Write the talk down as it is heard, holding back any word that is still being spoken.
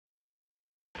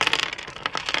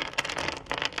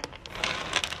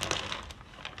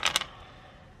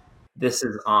This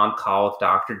is On Call with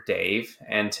Dr. Dave.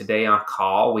 And today on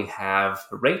call, we have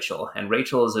Rachel. And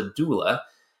Rachel is a doula.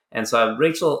 And so,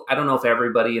 Rachel, I don't know if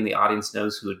everybody in the audience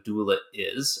knows who a doula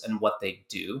is and what they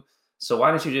do. So,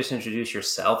 why don't you just introduce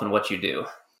yourself and what you do?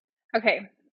 Okay,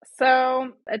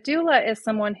 so a doula is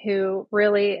someone who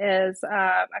really is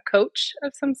a coach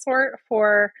of some sort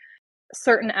for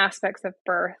certain aspects of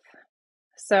birth.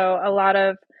 So a lot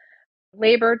of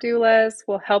labor doulas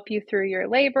will help you through your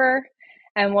labor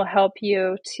and will help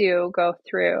you to go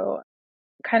through,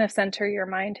 kind of center your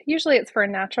mind. Usually it's for a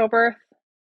natural birth.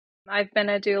 I've been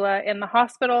a doula in the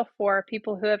hospital for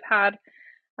people who have had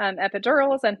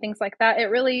epidurals and things like that. It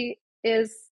really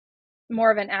is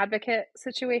more of an advocate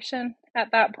situation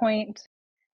at that point.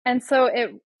 And so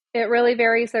it really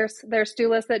varies. There's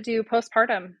doulas that do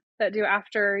postpartum, that do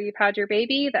after you've had your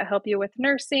baby, that help you with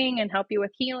nursing and help you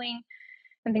with healing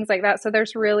and things like that. So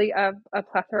there's really a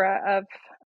plethora of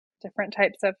different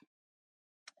types of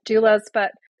doulas.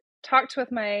 But talked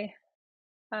with my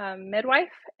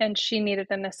midwife, and she needed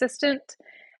an assistant,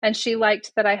 and she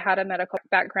liked that I had a medical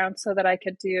background so that I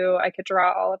could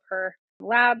draw all of her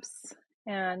labs,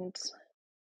 and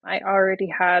I already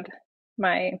had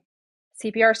my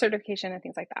CPR certification and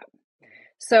things like that.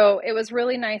 So it was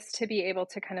really nice to be able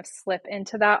to kind of slip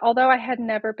into that, although I had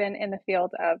never been in the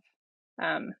field of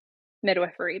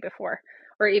midwifery before,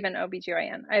 or even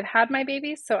OBGYN. I've had my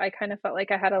babies, so I kind of felt like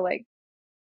I had a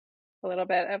little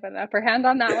bit of an upper hand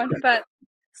on that one. But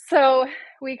so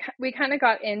we kind of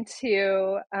got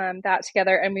into that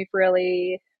together, and we've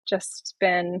really just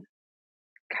been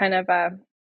kind of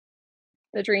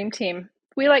the dream team.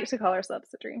 We like to call ourselves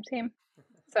the dream team.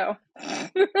 So,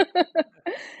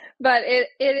 but it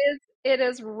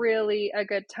is really a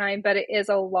good time, but it is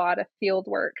a lot of field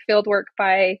work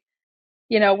by,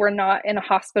 we're not in a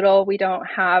hospital. We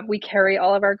carry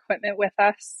all of our equipment with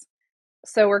us.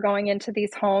 So we're going into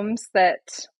these homes that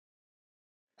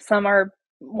some are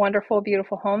wonderful,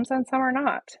 beautiful homes and some are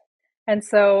not. And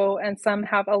some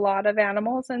have a lot of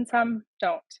animals and some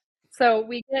don't. So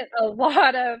we get a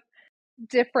lot of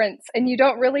difference, and you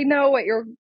don't really know what you're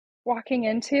walking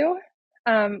into.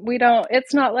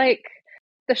 It's not like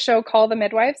the show Call the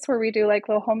Midwives, where we do like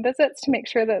little home visits to make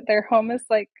sure that their home is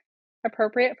like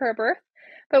appropriate for a birth.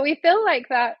 But we feel like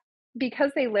that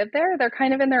because they live there, they're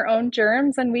kind of in their own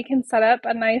germs, and we can set up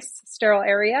a nice sterile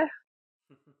area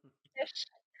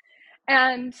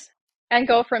and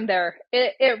go from there.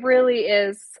 It really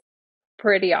is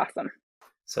pretty awesome.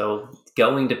 So,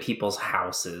 going to people's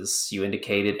houses, you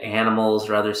indicated animals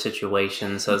or other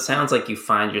situations. So, it sounds like you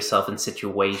find yourself in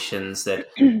situations that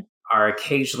are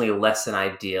occasionally less than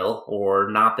ideal,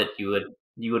 or not that you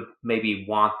would maybe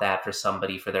want that for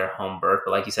somebody for their home birth,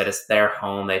 but like you said, it's their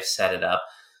home, they've set it up.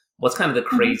 What's kind of the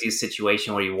Mhm. craziest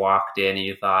situation where you walked in and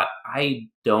you thought, I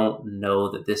don't know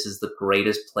that this is the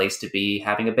greatest place to be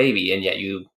having a baby, and yet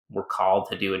you were called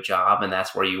to do a job and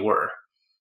that's where you were?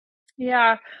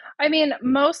 Yeah. I mean,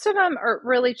 most of them are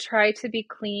really try to be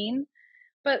clean,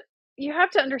 but you have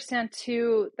to understand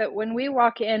too that when we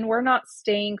walk in, we're not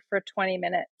staying for 20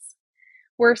 minutes.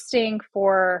 We're staying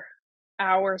for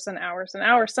hours and hours and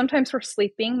hours. Sometimes we're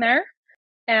sleeping there.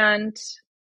 And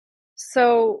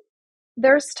so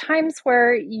there's times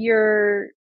where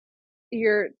your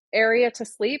area to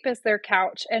sleep is their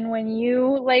couch. And when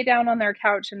you lay down on their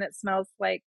couch and it smells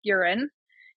like urine,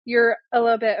 you're a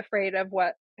little bit afraid of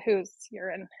whose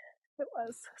urine it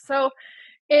was. So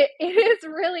it is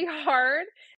really hard.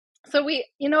 So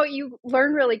you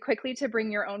learn really quickly to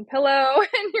bring your own pillow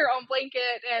and your own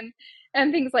blanket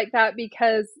and things like that,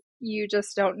 because you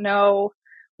just don't know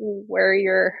where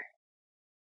you're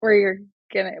what you're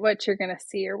gonna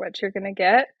see or what you're gonna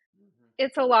get.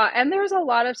 It's a lot, and there's a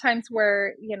lot of times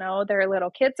where their little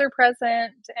kids are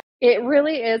present. It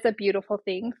really is a beautiful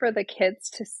thing for the kids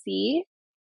to see,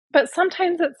 but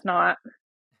sometimes it's not,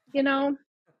 you know.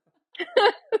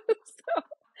 so,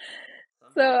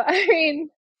 so I mean,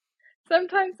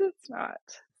 sometimes it's not.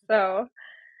 So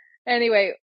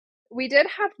anyway, we did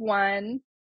have one,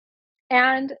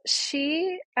 and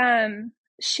she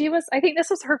was, I think this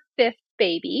was her fifth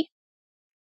baby,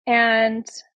 and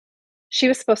she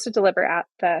was supposed to deliver at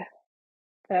the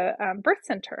birth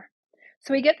center.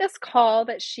 So we get this call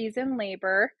that she's in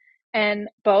labor, and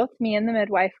both me and the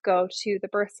midwife go to the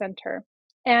birth center.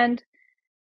 And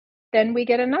then we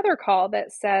get another call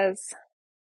that says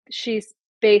she's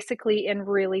basically in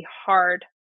really hard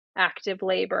active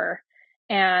labor,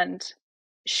 and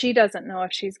she doesn't know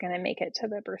if she's going to make it to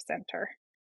the birth center.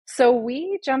 So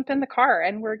we jump in the car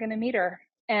and we're going to meet her.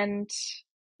 And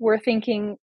we're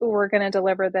thinking we're going to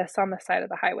deliver this on the side of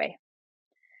the highway.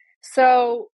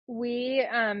 So we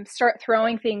start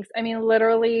throwing things. I mean,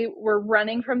 literally, we're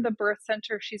running from the birth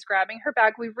center. She's grabbing her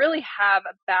bag. We really have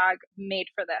a bag made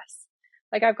for this.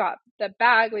 Like, I've got the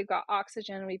bag, we've got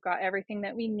oxygen, we've got everything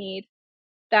that we need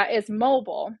that is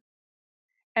mobile.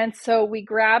 And so we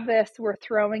grab this, we're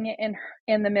throwing it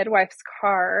in the midwife's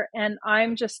car, and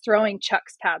I'm just throwing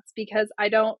Chuck's pads because I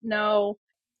don't know,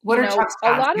 What are Chuck's a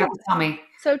pads? lot You of, have to tell me.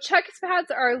 so Chuck's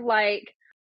pads are like,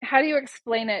 how do you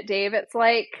explain it, Dave? It's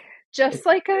like, just It's,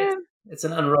 like it's a, it's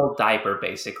an unrolled diaper,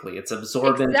 basically. It's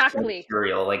absorbent exactly,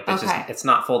 material. Like there's just Okay. it's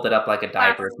not folded up like a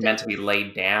diaper. It's meant plastic. to be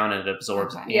laid down and it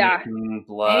absorbs Okay. Yeah. anything, Anything and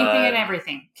blood,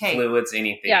 everything. Okay. fluids,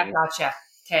 anything. Yeah. Gotcha.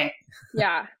 Okay.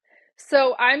 Yeah.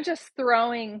 So I'm just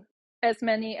throwing as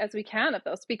many as we can of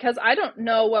those because I don't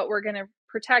know what we're going to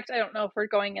protect. I don't know if we're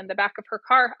going in the back of her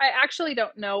car. I actually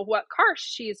don't know what car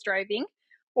she's driving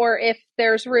or if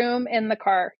there's room in the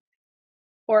car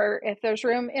or if there's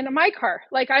room in my car.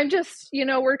 Like, I'm just,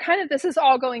 we're kind of, this is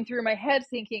all going through my head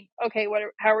thinking, okay,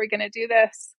 how are we going to do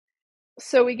this?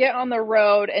 So we get on the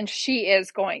road and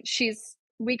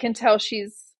we can tell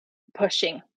she's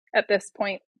pushing at this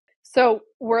point. So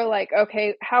we're like,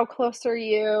 okay, how close are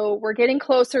you? We're getting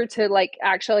closer to like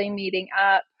actually meeting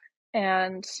up.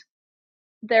 And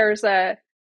there's a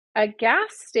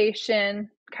gas station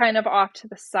kind of off to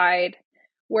the side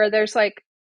where there's like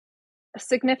a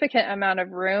significant amount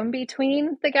of room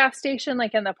between the gas station,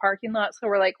 like in the parking lot. So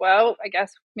we're like, well, I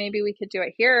guess maybe we could do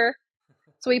it here.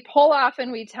 So we pull off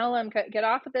and we tell them, get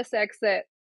off at this exit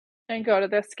and go to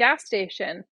this gas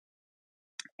station.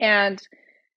 And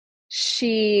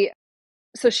she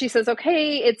says,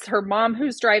 okay, it's her mom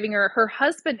who's driving her. Her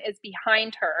husband is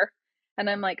behind her. And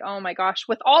I'm like, oh my gosh,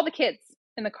 with all the kids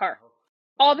in the car,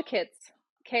 all the kids.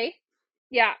 Okay.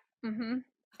 Yeah. Mm-hmm.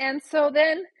 And so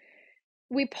then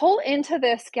we pull into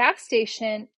this gas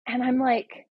station and I'm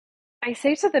like, I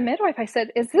say to the midwife, I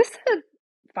said, is this a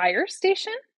fire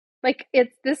station? Like,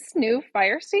 it's this new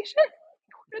fire station?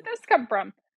 Where did this come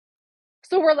from?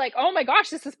 So we're like, oh my gosh,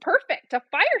 this is perfect. A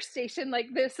fire station. Like,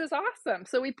 this is awesome.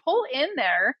 So we pull in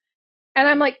there and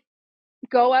I'm like,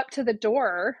 go up to the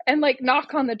door and like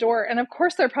knock on the door. And of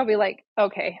course, they're probably like,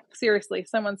 okay, seriously,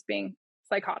 someone's being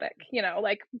psychotic,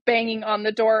 like banging on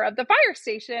the door of the fire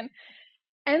station.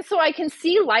 And so I can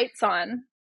see lights on.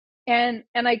 And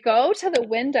I go to the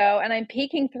window and I'm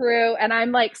peeking through and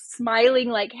I'm like smiling,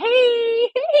 like, hey,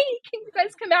 can you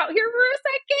guys come out here for a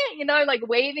second? I'm like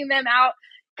waving them out,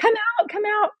 come out, come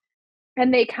out.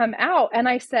 And they come out. And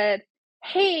I said,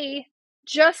 hey,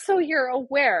 just so you're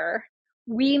aware,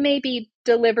 we may be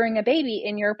delivering a baby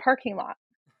in your parking lot.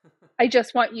 I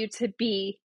just want you to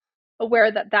be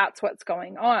aware that that's what's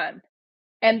going on.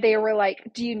 And they were like,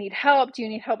 do you need help? Do you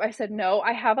need help? I said, no,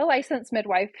 I have a licensed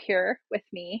midwife here with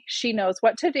me. She knows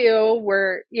what to do.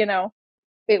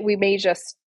 We may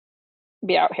just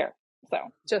be out here. So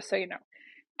just so you know.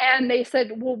 And they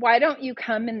said, well, why don't you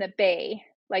come in the bay,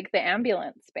 like the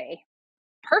ambulance bay?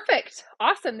 Perfect.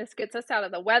 Awesome. This gets us out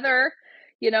of the weather,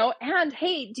 and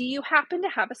hey, do you happen to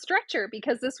have a stretcher?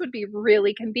 Because this would be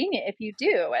really convenient if you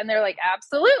do. And they're like,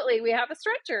 absolutely. We have a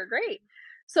stretcher. Great.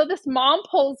 So this mom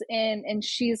pulls in and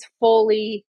she's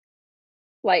fully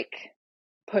like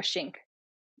pushing.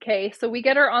 Okay. So we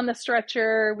get her on the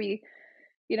stretcher. We,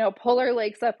 pull her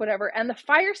legs up, whatever. And the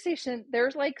fire station,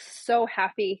 they're like so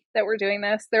happy that we're doing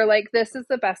this. They're like, this is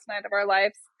the best night of our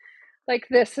lives. Like,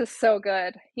 this is so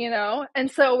good,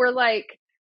 And so we're like,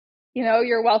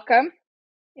 you're welcome,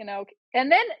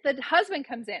 And then the husband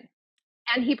comes in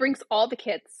and he brings all the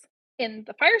kids in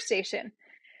the fire station.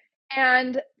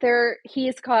 And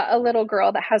he's got a little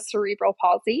girl that has cerebral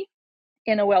palsy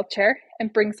in a wheelchair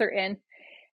and brings her in.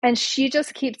 And she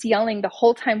just keeps yelling the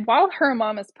whole time while her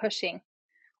mom is pushing,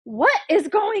 what is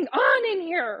going on in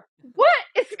here? What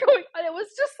is going on? It was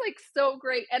just like so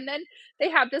great. And then they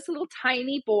have this little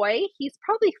tiny boy. He's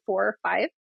probably 4 or 5.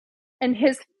 And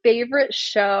his favorite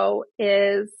show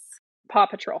is Paw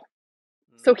Patrol.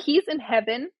 So he's in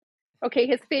heaven. Okay,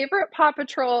 his favorite Paw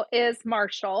Patrol is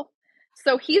Marshall.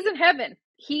 So he's in heaven.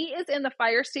 He is in the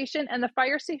fire station. And the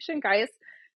fire station guys,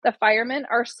 the firemen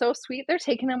are so sweet. They're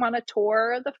taking him on a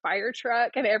tour of the fire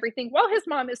truck and everything while his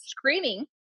mom is screaming,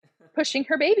 pushing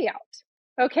her baby out.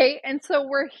 Okay, and so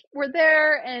we're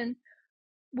there and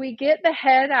we get the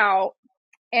head out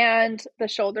and the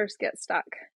shoulders get stuck.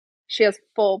 She has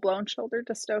full-blown shoulder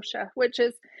dystocia, which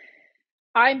is,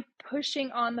 I'm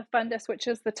pushing on the fundus, which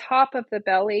is the top of the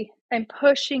belly. I'm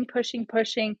pushing,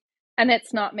 and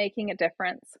it's not making a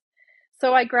difference.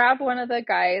 So I grabbed one of the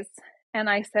guys and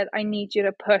I said, I need you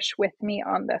to push with me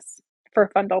on this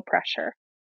for fundal pressure.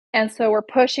 And so we're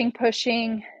pushing.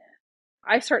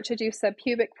 I start to do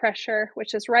subpubic pressure,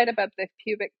 which is right above the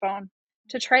pubic bone,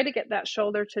 to try to get that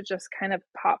shoulder to just kind of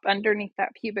pop underneath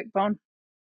that pubic bone.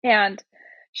 And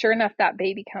sure enough, that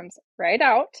baby comes right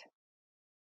out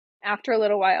after a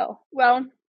little while. Well,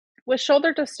 with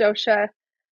shoulder dystocia,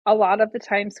 a lot of the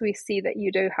times we see that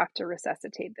you do have to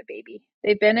resuscitate the baby.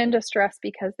 They've been in distress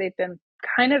because they've been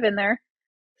kind of in there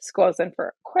squozen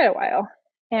for quite a while.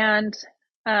 And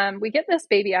we get this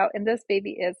baby out, and this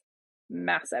baby is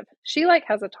massive. She like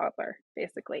has a toddler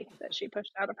basically that she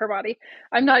pushed out of her body.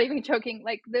 I'm not even joking.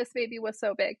 Like, this baby was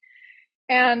so big.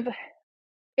 And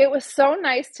it was so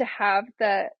nice to have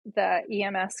the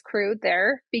EMS crew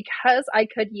there because I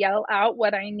could yell out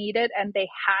what I needed and they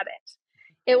had it.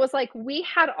 It was like we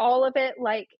had all of it.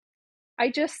 Like I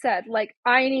just said, like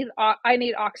I need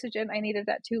oxygen. I needed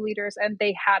that 2 liters, and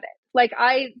they had it. Like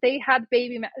they had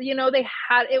baby, they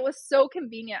had. It was so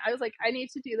convenient. I was like, I need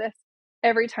to do this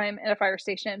every time in a fire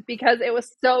station because it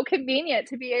was so convenient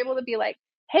to be able to be like,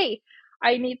 hey,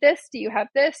 I need this. Do you have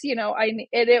this?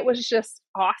 It was just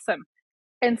awesome.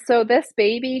 And so this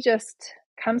baby just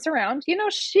comes around. She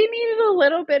needed a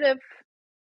little bit of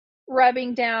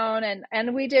rubbing down,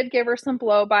 and we did give her some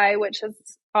blow by, which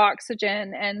is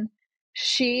oxygen, and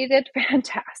she did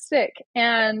fantastic.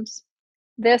 And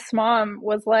this mom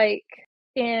was like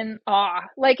in awe.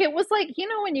 Like it was like,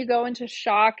 when you go into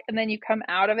shock and then you come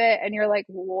out of it and you're like,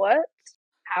 what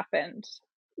happened?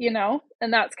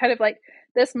 And that's kind of like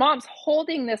this mom's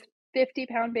holding this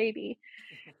 50-pound baby,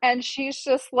 and she's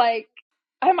just like,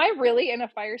 am I really in a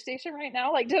fire station right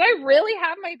now? Like, did I really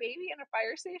have my baby in a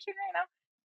fire station right now?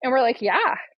 And we're like,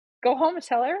 yeah, go home and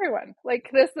tell everyone.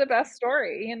 Like, this is the best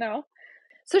story,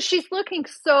 So she's looking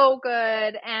so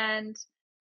good, and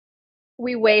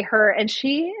we weigh her, and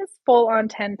she is full on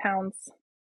 10 pounds.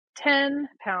 10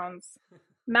 pounds.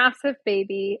 Massive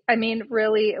baby. I mean,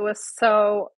 really, it was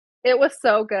so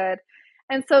good.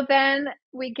 And so then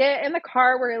we get in the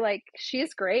car. We're like,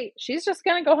 she's great. She's just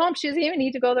going to go home. She doesn't even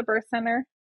need to go to the birth center.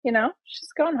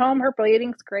 She's going home. Her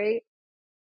bleeding's great.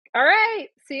 All right,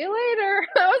 see you later.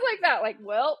 I was like that, like,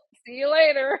 well, see you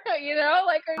later.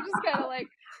 Like I'm just kind of like,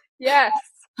 yes.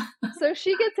 So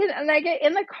she gets in, and I get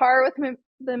in the car with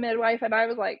the midwife, and I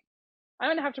was like, I'm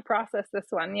going to have to process this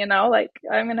one, like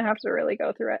I'm going to have to really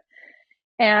go through it.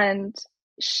 And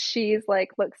she's like,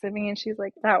 looks at me and she's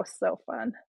like, that was so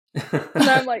fun. And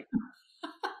I'm like,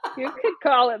 you could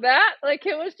call it that. Like,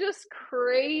 it was just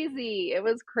crazy. It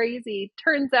was crazy.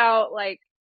 Turns out, like,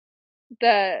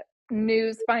 the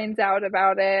news finds out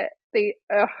about it. It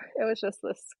was just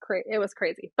it was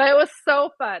crazy, but it was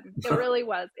so fun. It really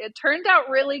was. It turned out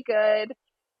really good.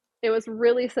 It was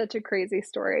really such a crazy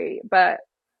story, but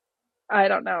I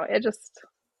don't know. It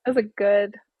was a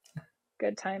good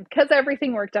time because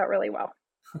everything worked out really well.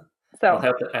 So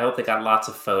well, I hope they got lots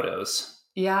of photos.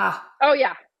 Yeah. Oh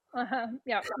yeah.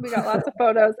 Yeah. We got lots of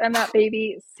photos, and that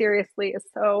baby seriously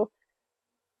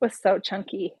was so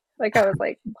chunky. Like I was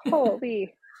like,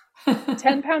 holy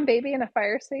 10-pound baby in a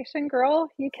fire station, girl.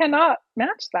 You cannot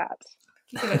match that.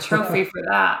 You get a trophy for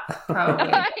that,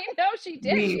 probably. I know she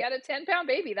did. She had a 10-pound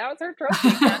baby. That was her trophy.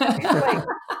 She's like,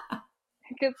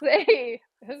 I could say,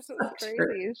 this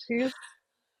is crazy.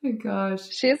 Oh gosh.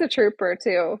 She's a trooper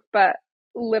too, but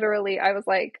literally I was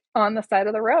like on the side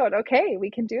of the road. Okay, we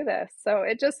can do this. So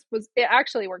it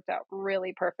actually worked out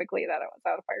really perfectly that it was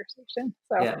at a fire station.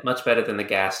 So yeah, much better than the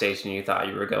gas station you thought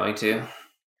you were going to.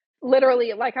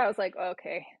 Literally, like I was like,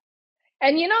 okay.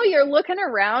 And you're looking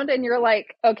around and you're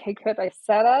like, okay, could I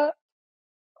set up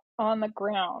on the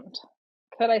ground?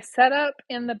 Could I set up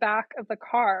in the back of the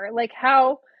car? Like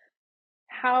how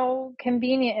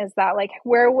convenient is that? Like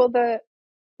where will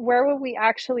we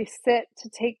actually sit to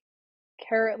take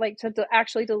care, like to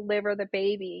actually deliver the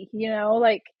baby,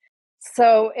 like,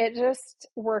 so it just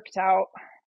worked out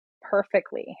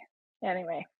perfectly.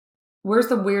 Anyway. Where's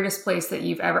the weirdest place that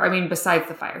you've ever, I mean, besides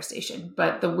the fire station,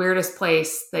 but the weirdest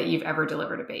place that you've ever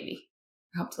delivered a baby?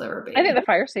 Helped deliver a baby? I think the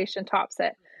fire station tops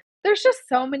it. There's just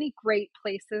so many great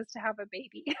places to have a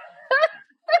baby.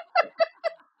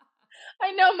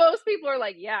 I know most people are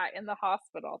like, yeah, in the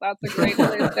hospital. That's a great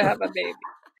place to have a baby.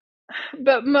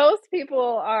 But most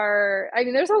people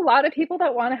there's a lot of people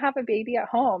that want to have a baby at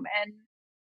home. And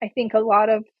I think a lot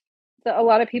of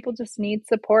people just need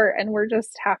support, and we're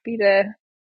just happy to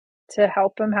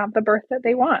help them have the birth that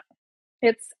they want.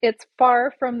 It's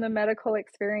far from the medical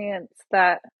experience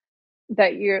that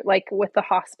you're like with the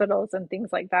hospitals and things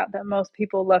like that most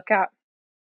people look at.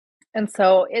 And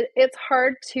so it's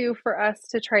hard for us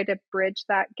to try to bridge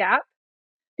that gap,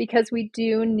 because we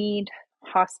do need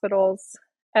hospitals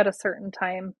at a certain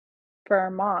time for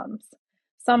our moms.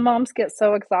 some moms get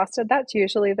so exhausted. That's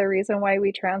usually the reason why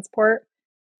we transport,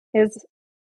 is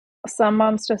some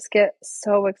moms just get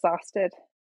so exhausted.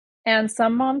 And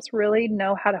some moms really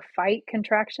know how to fight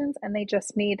contractions, and they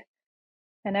just need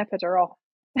an epidural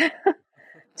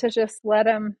to just let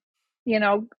them,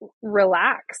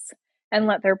 relax and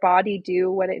let their body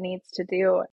do what it needs to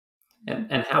do.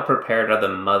 And how prepared are the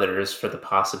mothers for the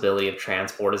possibility of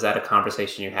transport? Is that a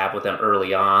conversation you have with them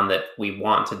early on, that we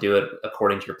want to do it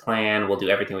according to your plan? We'll do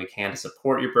everything we can to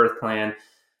support your birth plan,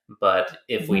 but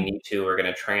if we need to, we're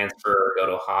going to transfer or go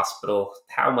to a hospital.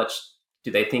 How much do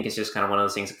they think it's just kind of one of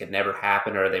those things that could never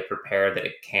happen, or are they prepared that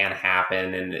it can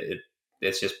happen and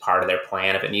it's just part of their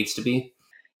plan if it needs to be?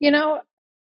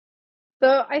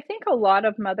 I think a lot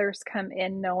of mothers come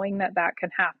in knowing that that can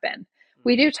happen.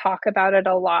 We do talk about it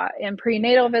a lot in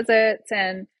prenatal visits,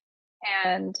 and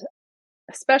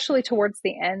especially towards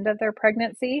the end of their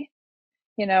pregnancy.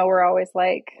 We're always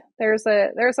like, there's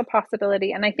a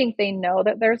possibility, and I think they know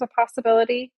that there's a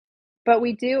possibility, but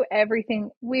we do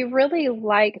everything. We really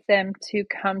like them to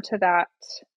come to that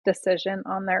decision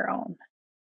on their own.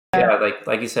 Yeah,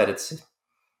 like you said,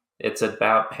 it's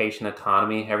about patient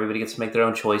autonomy. Everybody gets to make their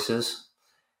own choices,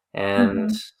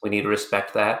 and we need to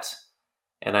respect that.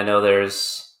 And I know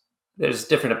there's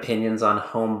different opinions on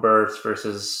home births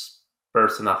versus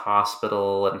births in the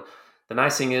hospital. And the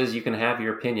nice thing is you can have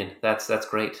your opinion. That's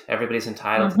great. Everybody's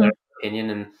entitled to their opinion,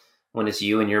 and when it's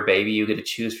you and your baby, you get to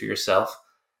choose for yourself.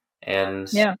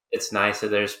 And it's nice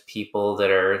that there's people that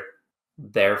are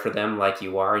there for them like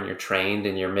you are, and you're trained,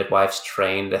 and your midwife's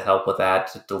trained to help with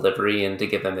that delivery and to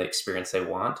give them the experience they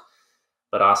want.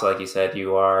 But also, like you said,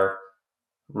 you are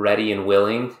ready and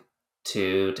willing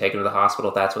to take them to the hospital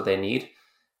if that's what they need.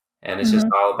 And it's just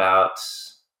all about,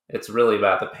 it's really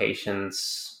about the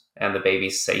patient's and the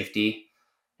baby's safety.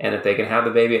 And if they can have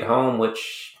the baby at home,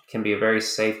 which can be a very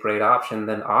safe, great option,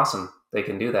 then awesome, they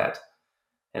can do that.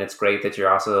 And it's great that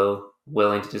you're also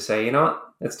willing to just say, you know what,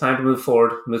 it's time to move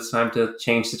forward. It's time to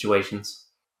change situations.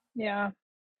 Yeah.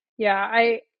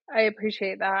 I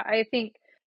appreciate that. I think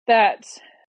that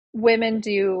women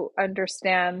do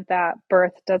understand that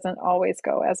birth doesn't always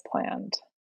go as planned,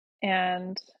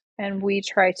 and we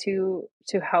try to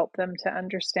help them to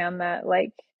understand that,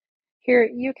 like, here,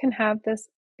 you can have this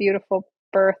beautiful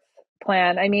birth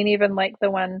plan. I mean, even like the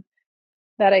one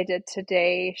that I did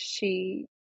today, she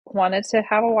wanted to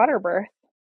have a water birth,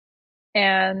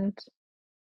 and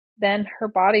then her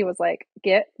body was like,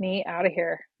 get me out of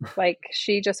here. Like,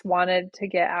 she just wanted to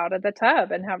get out of the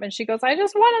tub and she goes, I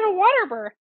just wanted a water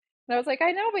birth. And I was like,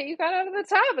 I know, but you got out of the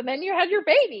tub and then you had your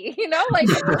baby, like,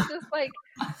 it was just like,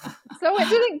 so it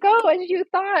didn't go as you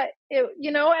thought it,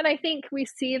 and I think we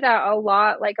see that a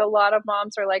lot. Like, a lot of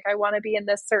moms are like, I want to be in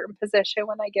this certain position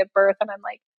when I give birth. And I'm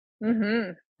like,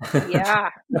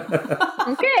 yeah.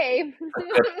 Okay.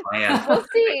 We'll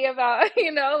see about,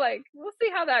 like, we'll see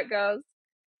how that goes,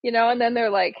 and then they're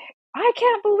like, I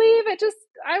can't believe it.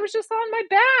 I was just on my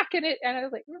back and I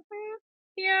was like,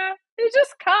 yeah, it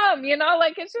just come,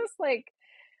 like, it's just like,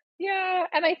 yeah.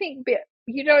 And I think,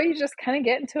 you just kind of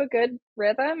get into a good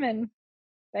rhythm and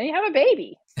then you have a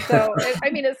baby. So,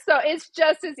 it's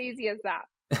just as easy as that.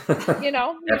 You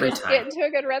Every just time. get into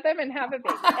a good rhythm and have a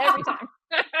baby every time.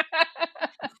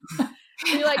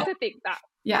 We like to think that.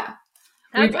 Yeah.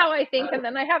 That's how I think. And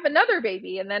then I have another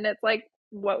baby. And then it's like,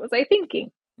 what was I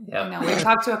thinking? Yeah. I know. We've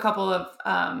talked to a couple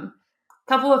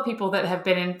of people that have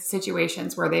been in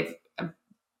situations where they've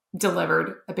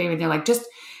delivered a baby and they're like, just,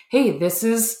 hey,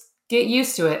 get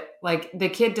used to it. Like, the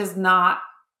kid is not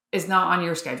on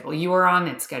your schedule. You are on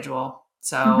its schedule.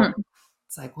 So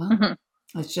it's like, well,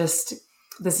 it's just,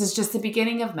 this is just the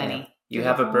beginning of many. Yeah. You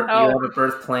have a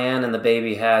birth plan, and the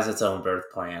baby has its own birth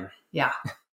plan. Yeah.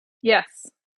 Yes.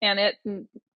 And it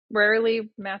rarely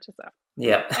matches up.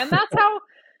 Yeah. And that's how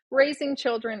raising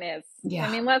children is. Yeah.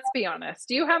 I mean, let's be honest.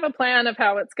 You have a plan of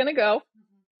how it's going to go,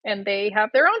 and they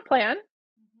have their own plan.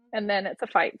 And then it's a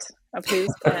fight of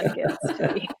whose plan gets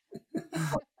to be.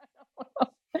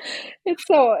 It's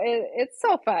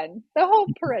so fun. The whole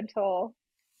parental.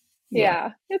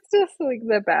 Yeah. It's just like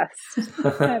the best.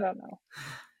 I don't know.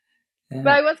 Yeah.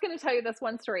 But I was going to tell you this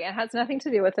one story. It has nothing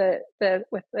to do with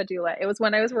with the doula. It was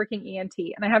when I was working ENT,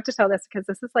 and I have to tell this because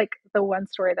this is like the one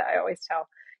story that I always tell.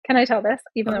 Can I tell this?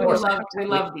 Even though we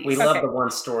love these. We love the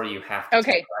one story you have to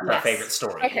tell. That's our favorite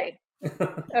story. Okay.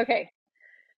 Okay.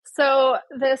 So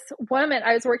this woman,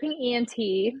 I was working ENT,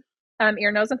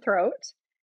 ear, nose, and throat,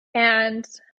 and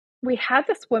we had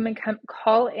this woman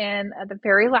call in at the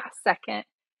very last second,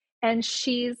 and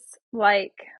she's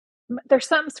like, there's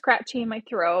something scratchy in my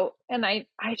throat, and I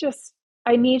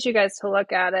need you guys to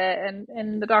look at it.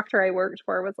 And the doctor I worked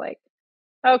for was like,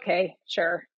 okay,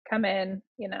 sure, come in,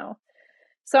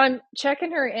 So I'm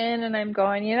checking her in and I'm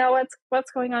going,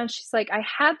 what's going on? She's like, I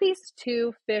had these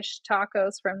 2 fish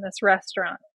tacos from this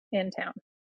restaurant in town.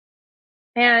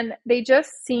 And they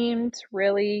just seemed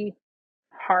really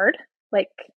hard, like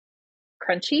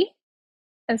crunchy.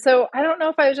 And so I don't know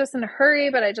if I was just in a hurry,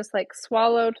 but I just like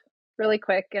swallowed really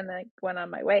quick and then went on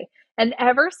my way. And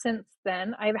ever since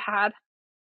then, I've had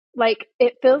like,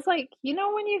 it feels like,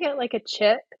 when you get like a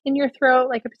chip in your throat,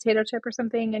 like a potato chip or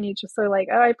something, and you just are like,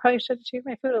 oh, I probably should have chewed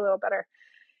my food a little better.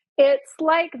 It's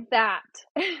like that.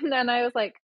 And then I was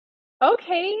like,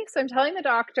 okay. So I'm telling the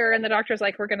doctor, and the doctor's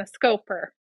like, we're going to scope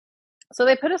her. So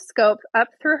they put a scope up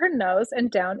through her nose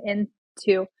and down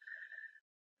into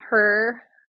her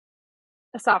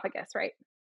esophagus, right?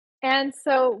 And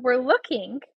so we're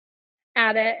looking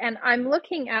at it, and I'm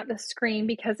looking at the screen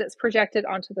because it's projected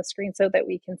onto the screen so that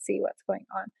we can see what's going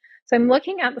on. So I'm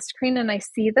looking at the screen and I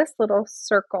see this little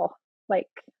circle, like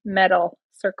metal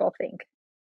circle thing.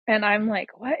 And I'm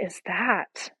like, what is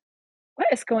that? What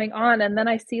is going on? And then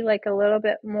I see like a little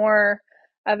bit more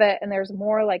of it, and there's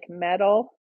more like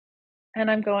metal. And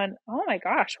I'm going, oh my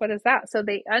gosh, what is that? So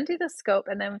they undo the scope,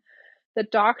 and then the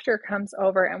doctor comes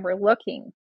over and we're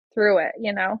looking through it,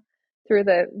 through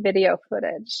the video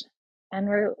footage. And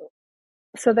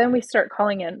so then we start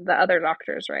calling in the other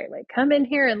doctors, right? Like, come in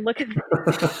here and look at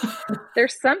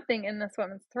there's something in this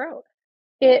woman's throat.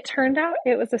 It turned out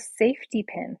it was a safety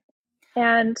pin.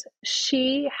 And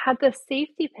she had the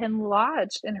safety pin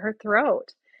lodged in her throat.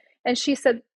 And she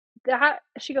said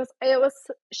she goes,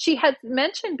 she had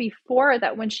mentioned before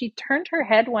that when she turned her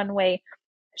head one way,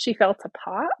 she felt a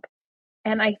pop.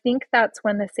 And I think that's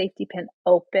when the safety pin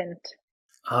opened.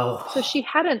 Oh. So she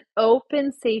had an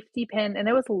open safety pin, and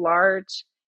it was large,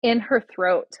 in her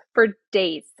throat for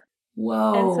days.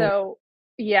 Whoa. And so,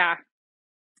 yeah,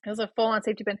 it was a full-on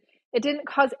safety pin. It didn't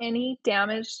cause any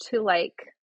damage to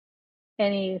like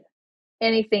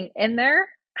anything in there.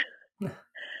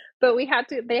 But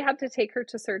they had to take her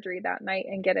to surgery that night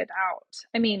and get it out.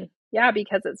 I mean, yeah,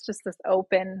 because it's just this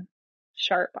open,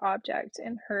 sharp object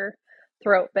in her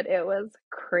throat, but it was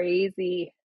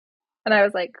crazy. And I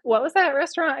was like, what was that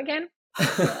restaurant again?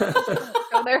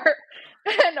 Go there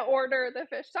and order the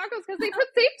fish tacos because they put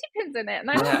safety pins in it. And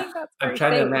I don't think that's very I'm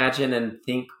trying safe. to imagine and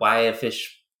think why a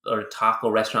fish or taco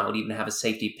restaurant would even have a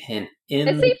safety pin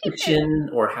in the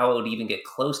kitchen, or how it would even get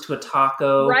close to a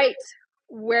taco. Right.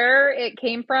 Where it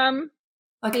came from.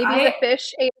 Like maybe the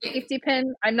fish ate a safety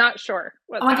pin. I'm not sure.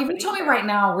 Like, if you told me right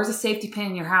now, where's a safety pin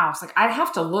in your house? Like, I'd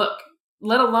have to look,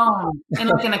 let alone in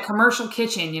a commercial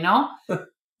kitchen,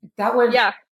 That would.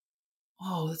 Yeah.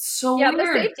 Oh, that's so weird. The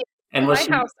safety in my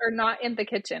house are not in the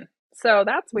kitchen. So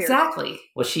that's weird. Exactly.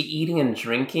 Was she eating and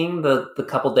drinking the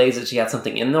couple days that she had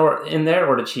something in there,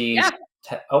 or did she? Yeah.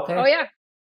 Okay. Oh yeah.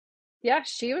 Yeah,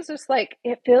 she was just like,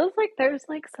 it feels like there's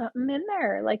like something in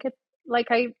there, and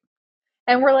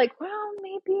we're like, well,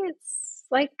 maybe it's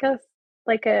like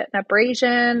an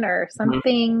abrasion or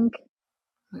something.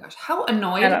 Oh my gosh, how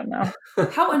annoyed! I don't know.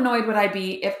 How annoyed would I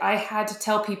be if I had to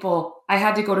tell people I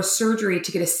had to go to surgery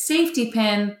to get a safety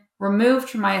pin removed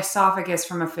from my esophagus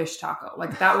from a fish taco?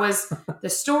 Like, that was the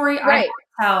story I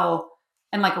tell,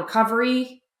 and like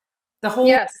recovery, the whole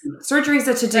surgeries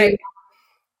that to do. Right.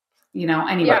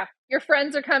 Anyway. Yeah, your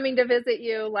friends are coming to visit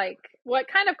you. Like, what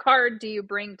kind of card do you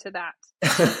bring to that?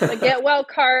 Like, get well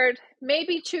card,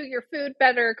 maybe chew your food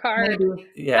better card. Maybe.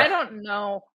 Yeah. I don't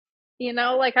know.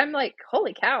 Like, I'm like,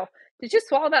 holy cow, did you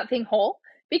swallow that thing whole?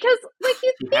 Because like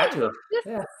you think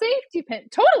this safety pin,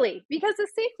 totally, because the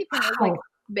safety pin was like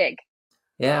big.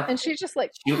 Yeah. And she's just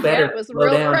like, you better it was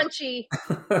real crunchy.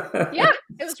 Yeah,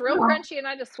 it was real crunchy, and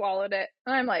I just swallowed it.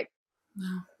 And I'm like,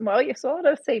 well, you swallowed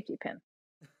a safety pin.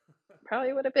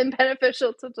 Probably would have been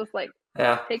beneficial to just like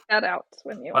take that out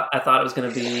when you. I thought it was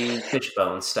going to be fish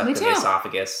bones stuck in the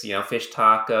esophagus. Fish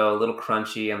taco, a little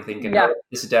crunchy. I'm thinking,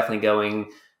 this is definitely going.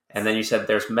 And then you said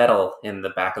there's metal in the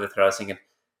back of the throat. I was thinking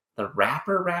the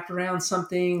wrapper wrapped around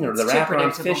something, or the wrapper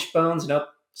on fish bones. Nope,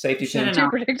 safety pin. Too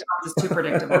predictable. It's too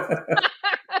predictable.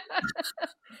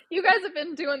 You guys have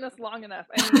been doing this long enough.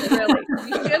 I mean, really,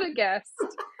 you should have guessed.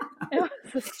 It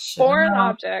was a foreign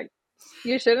object.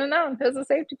 You should have known. It was a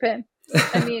safety pin.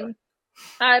 I mean,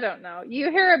 I don't know.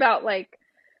 You hear about like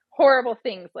horrible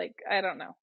things, like, I don't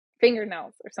know,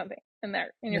 fingernails or something in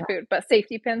your food, but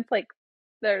safety pins, like,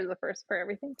 there's a first for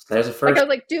everything. There's a first. Like, I was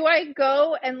like, do I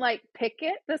go and like pick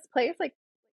this place? Like,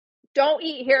 don't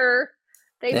eat here.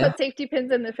 They put safety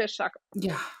pins in the fish taco.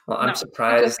 Yeah. Well, I'm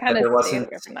surprised that there wasn't.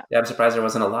 Yeah, I'm surprised there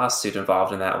wasn't a lawsuit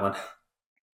involved in that one.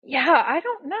 Yeah, I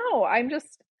don't know.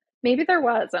 Maybe there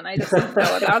was, and I just didn't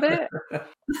know about it.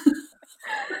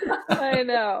 I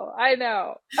know.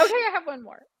 Okay, I have one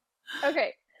more.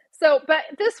 Okay. So, but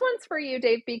this one's for you,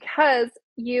 Dave, because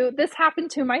this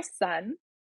happened to my son,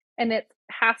 and it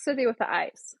has to do with the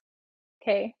eyes.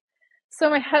 Okay. So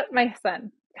my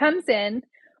son comes in,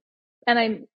 and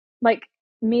I'm like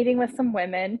meeting with some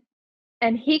women,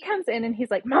 and he comes in and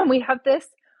he's like, "Mom, we have this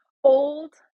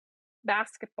old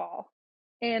basketball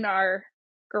in our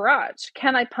garage.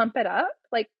 Can I pump it up?"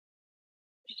 Like,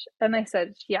 and I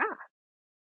said, "Yeah,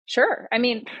 sure. I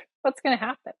mean, what's going to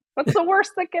happen? What's the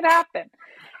worst that could happen?"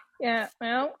 Yeah,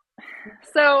 well,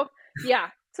 so yeah,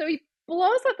 so he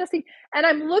blows up this thing, and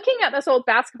I'm looking at this old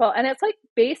basketball, and it's like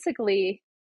basically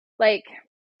like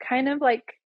kind of like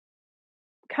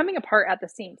coming apart at the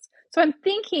seams. So I'm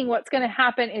thinking what's going to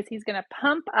happen is he's going to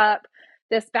pump up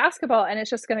this basketball, and it's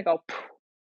just going to go poof,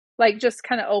 like just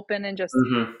kind of open and just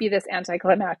Mm-hmm. be this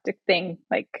anticlimactic thing.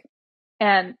 Like,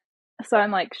 and so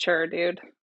I'm like, sure, dude.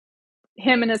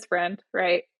 Him and his friend,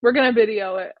 right? We're going to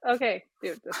video it. Okay,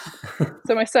 dude.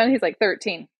 So my son, he's like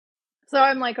 13. So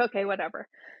I'm like, okay, whatever.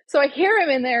 So I hear him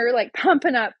in there like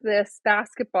pumping up this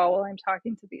basketball while I'm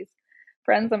talking to these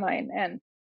friends of mine. And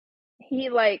he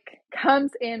like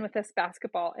comes in with this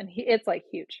basketball, and it's like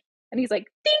huge. And he's like,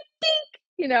 dink,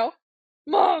 dink,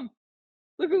 Mom,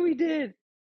 look what we did.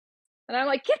 And I'm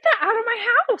like, get that out of my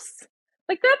house.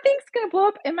 Like, that thing's going to blow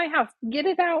up in my house. Get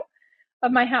it out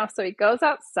of my house. So he goes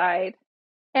outside,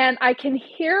 and I can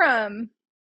hear him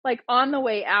like on the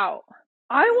way out.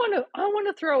 I want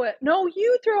to throw it. No,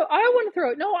 you throw it. I want to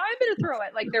throw it. No, I'm going to throw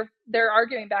it. Like they're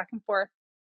arguing back and forth.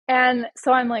 And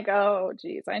so I'm like, oh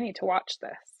geez, I need to watch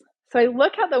this. So I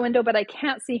look out the window, but I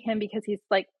can't see him because he's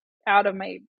like out of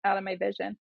my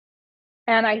vision.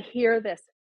 And I hear this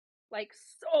like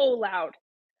so loud.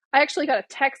 I actually got a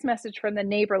text message from the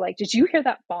neighbor like, "Did you hear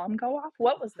that bomb go off?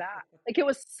 What was that?" Like, it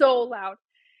was so loud.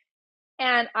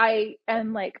 And I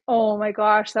am like, oh my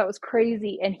gosh, that was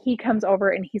crazy. And he comes over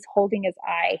and he's holding his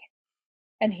eye.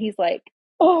 And he's like,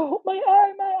 "Oh, my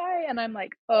eye, my eye." And I'm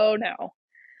like, oh no.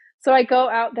 So I go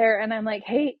out there and I'm like,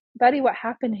 "Hey, buddy, what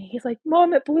happened?" And he's like,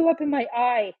 "Mom, it blew up in my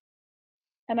eye."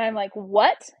 And I'm like,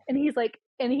 "What?" And he's like,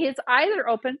 and his eyes are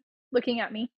open looking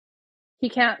at me. He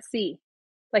can't see.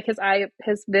 Like,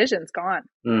 his vision's gone.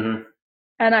 Mm-hmm.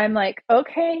 And I'm like,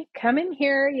 "Okay, come in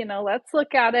here, let's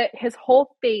look at it." His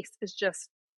whole face is just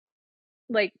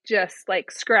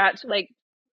scratched, like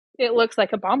it looks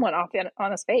like a bomb went off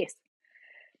on his face.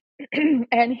 And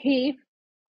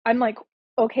I'm like,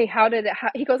 "Okay, how did it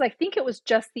he goes, "I think it was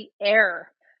just the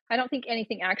air. I don't think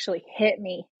anything actually hit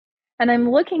me." And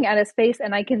I'm looking at his face,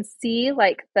 and I can see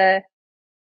like the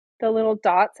little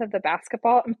dots of the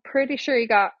basketball. I'm pretty sure he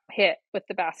got hit with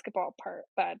the basketball part,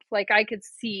 but like I could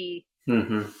see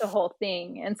Mm-hmm. the whole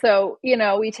thing. And so,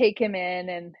 we take him in,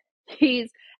 and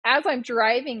as I'm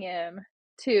driving him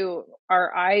to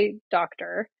our eye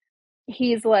doctor,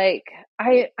 he's like,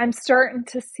 I'm starting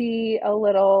to see a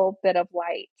little bit of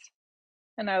light.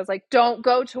 And I was like, "Don't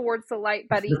go towards the light,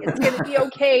 buddy. It's going to be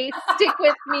okay. Stick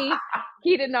with me."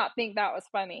 He did not think that was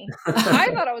funny. I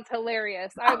thought it was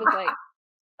hilarious. I was like,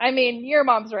 I mean, your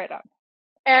mom's right on.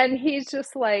 And he's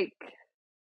just like,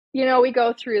 we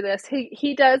go through this.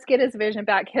 He does get his vision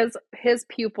back. His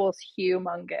pupil's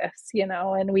humongous,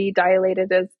 and we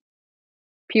dilated his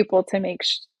pupil to make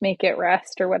it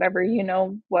rest or whatever.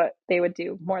 What they would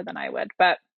do more than I would.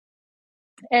 But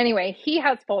anyway, he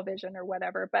has full vision or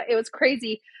whatever. But it was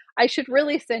crazy. I should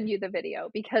really send you the video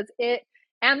because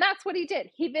and that's what he did.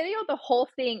 He videoed the whole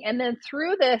thing, and then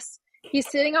through this, he's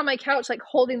sitting on my couch, like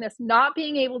holding this, not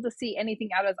being able to see anything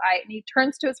out of his eye. And he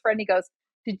turns to his friend. And he goes,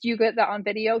 "Did you get that on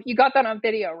video? You got that on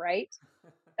video, right?"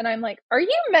 And I'm like, "Are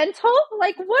you mental?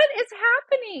 Like, what is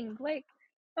happening?" Like,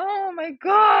 oh my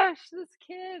gosh, this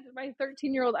kid, my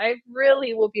 13-year-old, I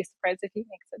really will be surprised if he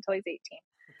makes it until he's 18.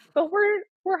 But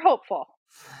we're hopeful.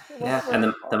 Yeah, and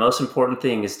the most important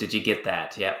thing is, did you get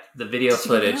that? Yep, the video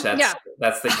footage.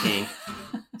 That's the key.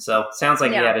 So sounds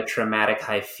like he had a traumatic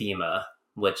hyphema,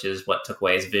 which is what took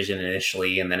away his vision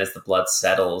initially, and then as the blood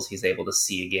settles, he's able to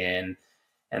see again.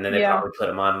 And then they probably put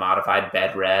him on modified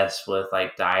bed rest with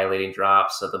like dilating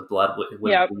drops, so the blood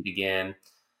wouldn't bleed again.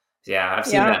 Yeah, I've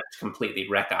seen that completely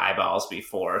wreck eyeballs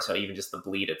before. So even just the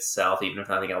bleed itself, even if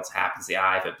nothing else happens, the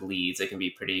eye, if it bleeds, it can be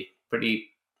pretty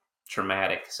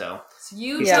traumatic. So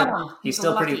he's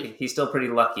still pretty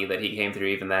lucky that he came through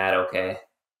even that okay.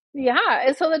 Yeah,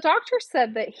 and so the doctor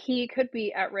said that he could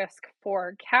be at risk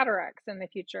for cataracts in the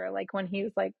future, like when he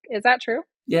was like, is that true?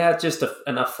 Yeah, just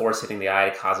enough force hitting the eye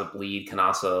to cause a bleed can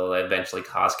also eventually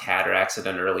cause cataracts at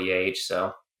an early age.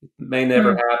 So it may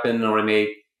never happen, or it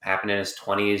may happen in his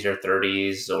 20s or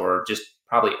 30s, or just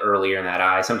probably earlier in that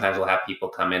eye. Sometimes we'll have people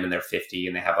come in and they're 50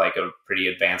 and they have like a pretty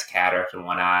advanced cataract in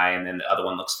one eye and then the other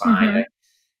one looks fine. Mm-hmm. Like,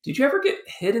 did you ever get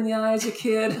hit in the eye as a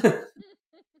kid?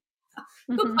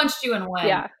 Who punched you and when?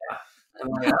 Yeah. I'm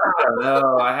like, I don't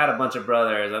know. I had a bunch of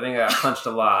brothers. I think I got punched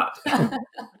a lot.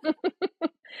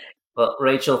 Well,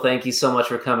 Rachel, thank you so much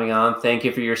for coming on. Thank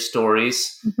you for your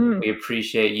stories. Mm-hmm. We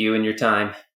appreciate you and your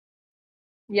time.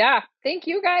 Yeah. Thank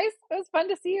you, guys. It was fun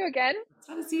to see you again. It's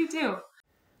fun to see you too.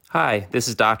 Hi, this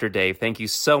is Dr. Dave. Thank you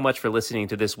so much for listening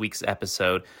to this week's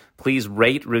episode. Please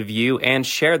rate, review, and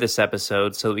share this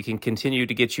episode so that we can continue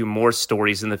to get you more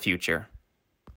stories in the future.